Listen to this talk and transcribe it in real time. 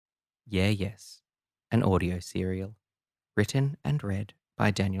Yeah, Yes, an audio serial, written and read by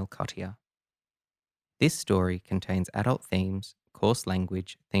Daniel Cottier. This story contains adult themes, coarse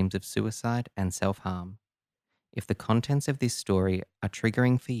language, themes of suicide and self-harm. If the contents of this story are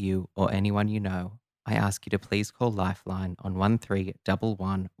triggering for you or anyone you know, I ask you to please call Lifeline on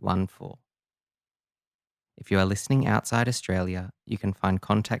 131114. If you are listening outside Australia, you can find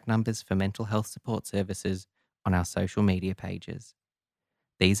contact numbers for mental health support services on our social media pages.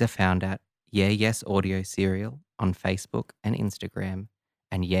 These are found at yeahyesaudioserial on Facebook and Instagram,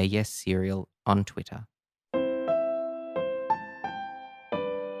 and yeahyeserial on Twitter.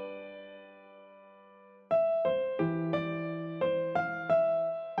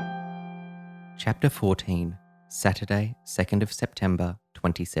 Chapter 14, Saturday, 2nd of September,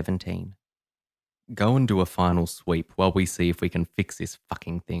 2017. Go and do a final sweep while we see if we can fix this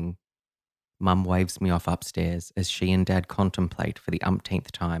fucking thing. Mum waves me off upstairs as she and Dad contemplate for the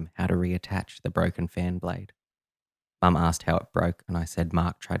umpteenth time how to reattach the broken fan blade. Mum asked how it broke, and I said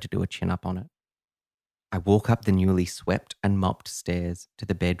Mark tried to do a chin-up on it. I walk up the newly swept and mopped stairs to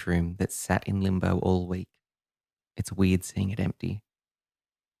the bedroom that sat in limbo all week. It's weird seeing it empty.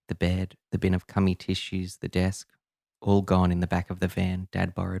 The bed, the bin of cummy tissues, the desk, all gone in the back of the van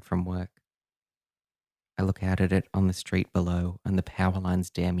Dad borrowed from work. I look out at it on the street below, and the power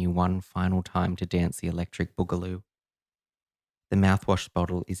lines dare me one final time to dance the electric boogaloo. The mouthwash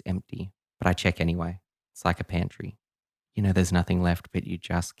bottle is empty, but I check anyway. It's like a pantry. You know there's nothing left, but you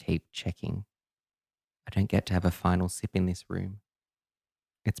just keep checking. I don't get to have a final sip in this room.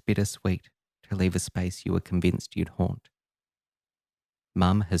 It's bittersweet to leave a space you were convinced you'd haunt.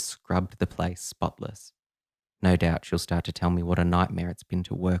 Mum has scrubbed the place spotless. No doubt she'll start to tell me what a nightmare it's been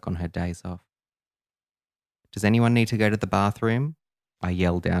to work on her days off. Does anyone need to go to the bathroom? I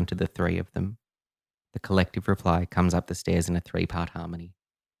yell down to the three of them. The collective reply comes up the stairs in a three-part harmony.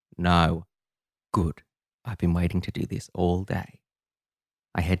 No. Good. I've been waiting to do this all day.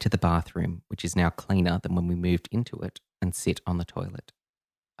 I head to the bathroom, which is now cleaner than when we moved into it, and sit on the toilet.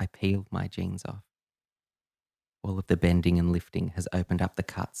 I peel my jeans off. All of the bending and lifting has opened up the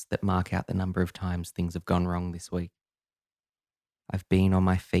cuts that mark out the number of times things have gone wrong this week. I've been on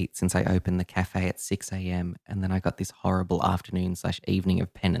my feet since I opened the cafe at 6 a.m, and then I got this horrible afternoon/evening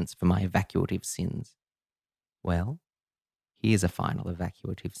of penance for my evacuative sins. Well, here's a final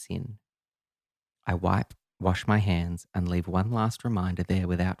evacuative sin. I wipe, wash my hands, and leave one last reminder there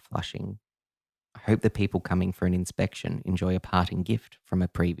without flushing. I hope the people coming for an inspection enjoy a parting gift from a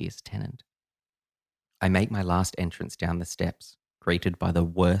previous tenant. I make my last entrance down the steps, greeted by the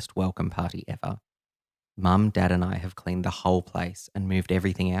worst welcome party ever. Mum, Dad, and I have cleaned the whole place and moved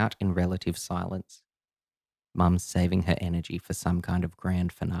everything out in relative silence. Mum's saving her energy for some kind of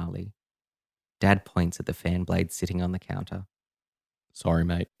grand finale. Dad points at the fan blade sitting on the counter. Sorry,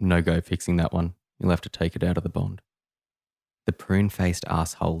 mate, no go fixing that one. You'll have to take it out of the bond. The prune-faced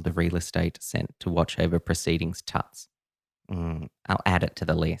arsehole the real estate sent to watch over proceedings tuts. I'll add it to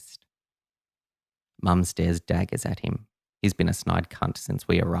the list. Mum stares daggers at him. He's been a snide cunt since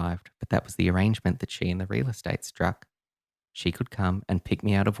we arrived, but that was the arrangement that she and the real estate struck. She could come and pick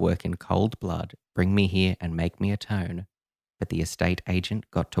me out of work in cold blood, bring me here and make me atone, but the estate agent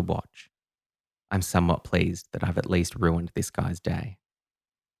got to watch. I'm somewhat pleased that I've at least ruined this guy's day.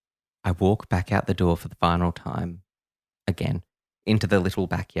 I walk back out the door for the final time. Again, into the little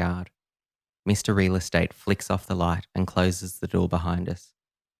backyard. Mr. Real Estate flicks off the light and closes the door behind us.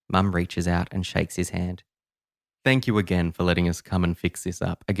 Mum reaches out and shakes his hand. Thank you again for letting us come and fix this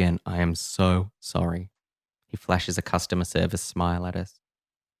up. Again, I am so sorry. He flashes a customer service smile at us.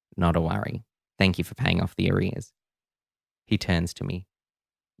 Not a worry. Thank you for paying off the arrears. He turns to me.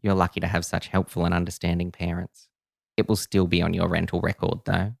 You're lucky to have such helpful and understanding parents. It will still be on your rental record,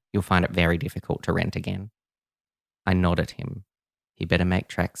 though. You'll find it very difficult to rent again. I nod at him. He better make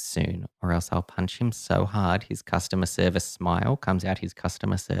tracks soon, or else I'll punch him so hard his customer service smile comes out his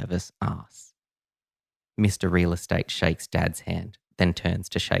customer service arse. Mr. Real Estate shakes Dad's hand, then turns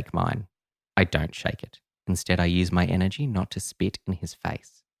to shake mine. I don't shake it. Instead, I use my energy not to spit in his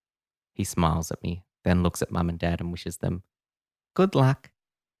face. He smiles at me, then looks at Mum and Dad and wishes them good luck.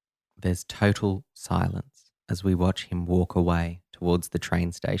 There's total silence as we watch him walk away towards the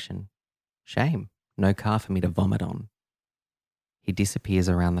train station. Shame, no car for me to vomit on. He disappears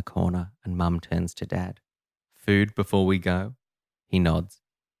around the corner and Mum turns to Dad. Food before we go? He nods.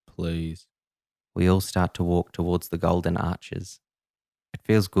 Please. We all start to walk towards the golden arches. It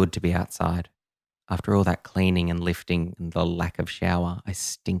feels good to be outside. After all that cleaning and lifting and the lack of shower, I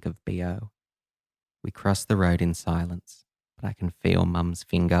stink of BO. We cross the road in silence, but I can feel Mum's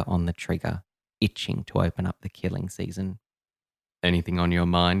finger on the trigger, itching to open up the killing season. Anything on your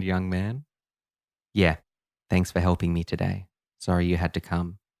mind, young man? Yeah, thanks for helping me today. Sorry you had to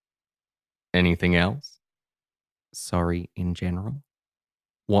come. Anything else? Sorry in general.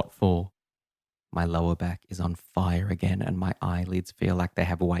 What for? My lower back is on fire again and my eyelids feel like they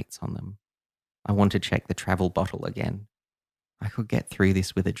have weights on them. I want to check the travel bottle again. I could get through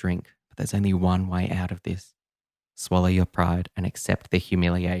this with a drink, but there's only one way out of this. Swallow your pride and accept the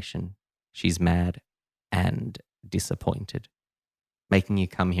humiliation. She's mad and disappointed. Making you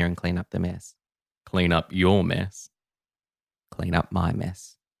come here and clean up the mess. Clean up your mess. Clean up my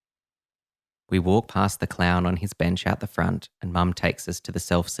mess. We walk past the clown on his bench out the front and Mum takes us to the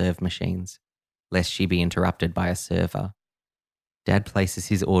self-serve machines, lest she be interrupted by a server. Dad places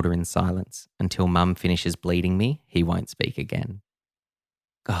his order in silence. Until Mum finishes bleeding me, he won't speak again.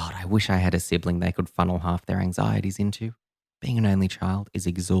 God, I wish I had a sibling they could funnel half their anxieties into. Being an only child is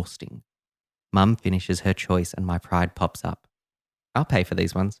exhausting. Mum finishes her choice and my pride pops up. I'll pay for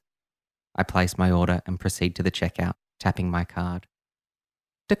these ones. I place my order and proceed to the checkout, tapping my card.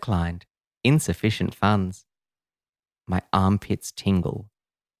 Declined. Insufficient funds. My armpits tingle.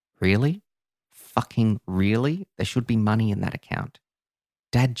 Really? Fucking really? There should be money in that account.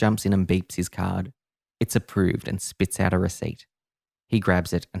 Dad jumps in and beeps his card. It's approved and spits out a receipt. He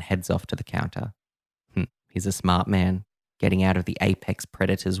grabs it and heads off to the counter. He's a smart man, getting out of the apex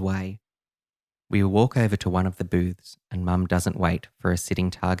predator's way. We walk over to one of the booths and Mum doesn't wait for a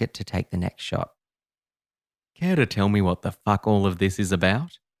sitting target to take the next shot. Care to tell me what the fuck all of this is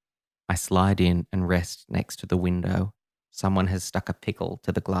about? I slide in and rest next to the window. Someone has stuck a pickle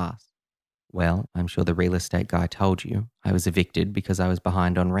to the glass. Well, I'm sure the real estate guy told you. I was evicted because I was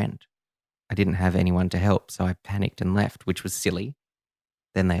behind on rent. I didn't have anyone to help, so I panicked and left, which was silly.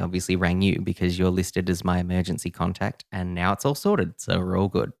 Then they obviously rang you because you're listed as my emergency contact, and now it's all sorted, so we're all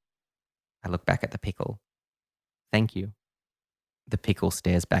good. I look back at the pickle. Thank you. The pickle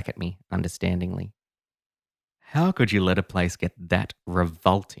stares back at me, understandingly. How could you let a place get that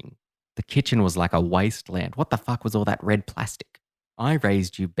revolting? The kitchen was like a wasteland. What the fuck was all that red plastic? I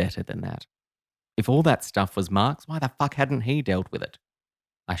raised you better than that. If all that stuff was Mark's, why the fuck hadn't he dealt with it?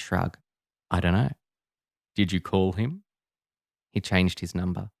 I shrug. I don't know. Did you call him? He changed his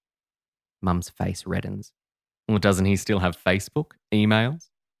number. Mum's face reddens. Well, doesn't he still have Facebook? Emails?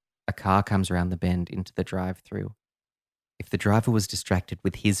 A car comes around the bend into the drive-through. If the driver was distracted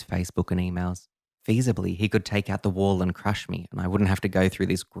with his Facebook and emails, feasibly he could take out the wall and crush me and I wouldn't have to go through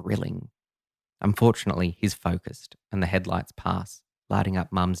this grilling. Unfortunately, he's focused and the headlights pass, lighting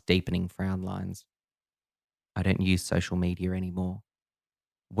up Mum's deepening frown lines. I don't use social media anymore.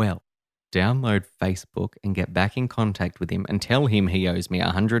 Well, download Facebook and get back in contact with him and tell him he owes me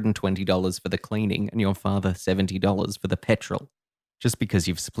 $120 for the cleaning and your father $70 for the petrol. Just because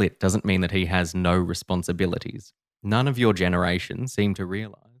you've split doesn't mean that he has no responsibilities. None of your generation seem to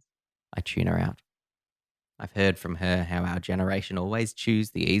realise. I tune her out. I've heard from her how our generation always choose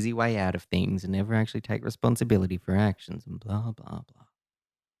the easy way out of things and never actually take responsibility for actions and blah, blah, blah.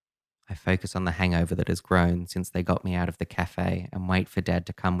 I focus on the hangover that has grown since they got me out of the cafe and wait for Dad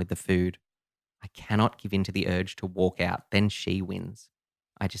to come with the food. I cannot give in to the urge to walk out, then she wins.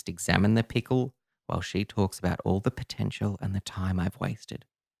 I just examine the pickle while she talks about all the potential and the time I've wasted.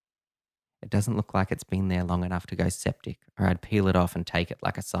 It doesn't look like it's been there long enough to go septic, or I'd peel it off and take it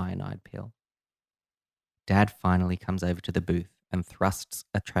like a cyanide pill. Dad finally comes over to the booth and thrusts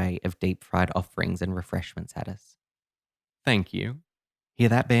a tray of deep-fried offerings and refreshments at us. Thank you. Hear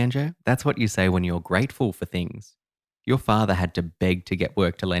that, Banjo? That's what you say when you're grateful for things. Your father had to beg to get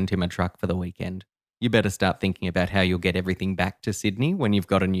work to lend him a truck for the weekend. You better start thinking about how you'll get everything back to Sydney when you've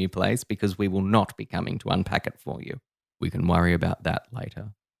got a new place because we will not be coming to unpack it for you. We can worry about that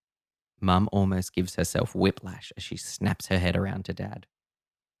later. Mum almost gives herself whiplash as she snaps her head around to Dad.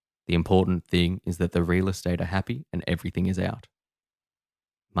 The important thing is that the real estate are happy and everything is out.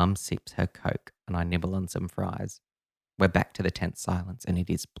 Mum sips her Coke and I nibble on some fries. We're back to the tense silence and it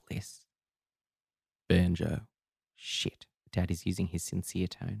is bliss. Banjo. Shit, Dad is using his sincere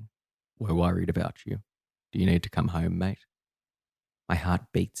tone. We're worried about you. Do you need to come home, mate? My heart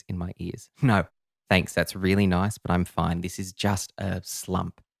beats in my ears. No, thanks, that's really nice, but I'm fine. This is just a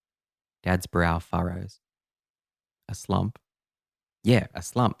slump. Dad's brow furrows. A slump? Yeah, a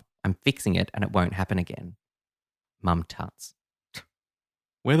slump. I'm fixing it and it won't happen again. Mum tuts.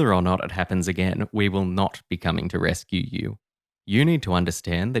 Whether or not it happens again, we will not be coming to rescue you. You need to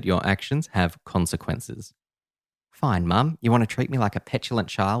understand that your actions have consequences. Fine, Mum. You want to treat me like a petulant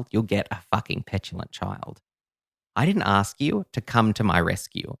child? You'll get a fucking petulant child. I didn't ask you to come to my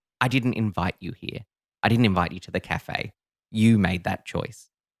rescue. I didn't invite you here. I didn't invite you to the cafe. You made that choice.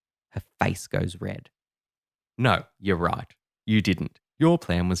 Her face goes red. No, you're right. You didn't. Your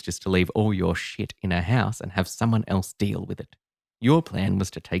plan was just to leave all your shit in a house and have someone else deal with it. Your plan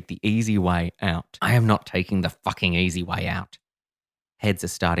was to take the easy way out. I am not taking the fucking easy way out. Heads are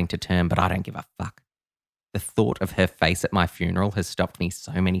starting to turn, but I don't give a fuck. The thought of her face at my funeral has stopped me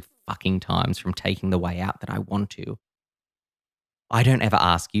so many fucking times from taking the way out that I want to. I don't ever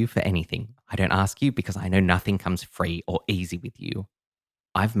ask you for anything. I don't ask you because I know nothing comes free or easy with you.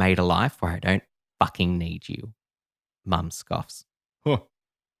 I've made a life where I don't fucking need you. Mum scoffs. Huh.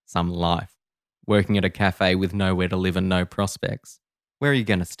 Some life. Working at a cafe with nowhere to live and no prospects. Where are you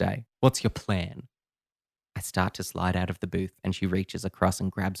going to stay? What's your plan? I start to slide out of the booth and she reaches across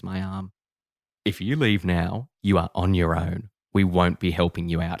and grabs my arm. If you leave now, you are on your own. We won't be helping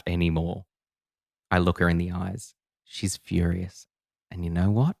you out anymore. I look her in the eyes. She's furious. And you know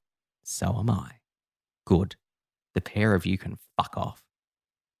what? So am I. Good. The pair of you can fuck off.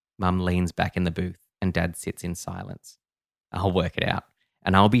 Mum leans back in the booth and Dad sits in silence. I'll work it out.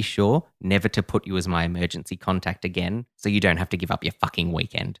 And I'll be sure never to put you as my emergency contact again so you don't have to give up your fucking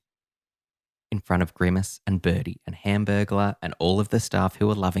weekend. In front of Grimace and Birdie and Hamburglar and all of the staff who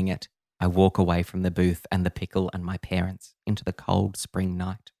are loving it, I walk away from the booth and the pickle and my parents into the cold spring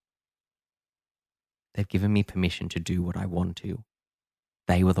night. They've given me permission to do what I want to.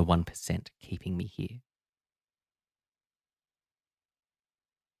 They were the 1% keeping me here.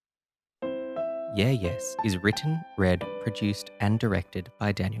 Yeah Yes is written, read, produced and directed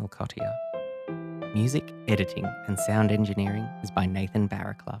by Daniel Cottier. Music, editing and sound engineering is by Nathan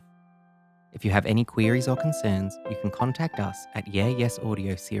Barraclough. If you have any queries or concerns, you can contact us at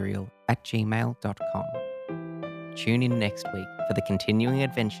yeahyesaudioserial@gmail.com. Tune in next week for the continuing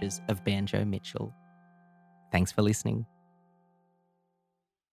adventures of Banjo Mitchell. Thanks for listening.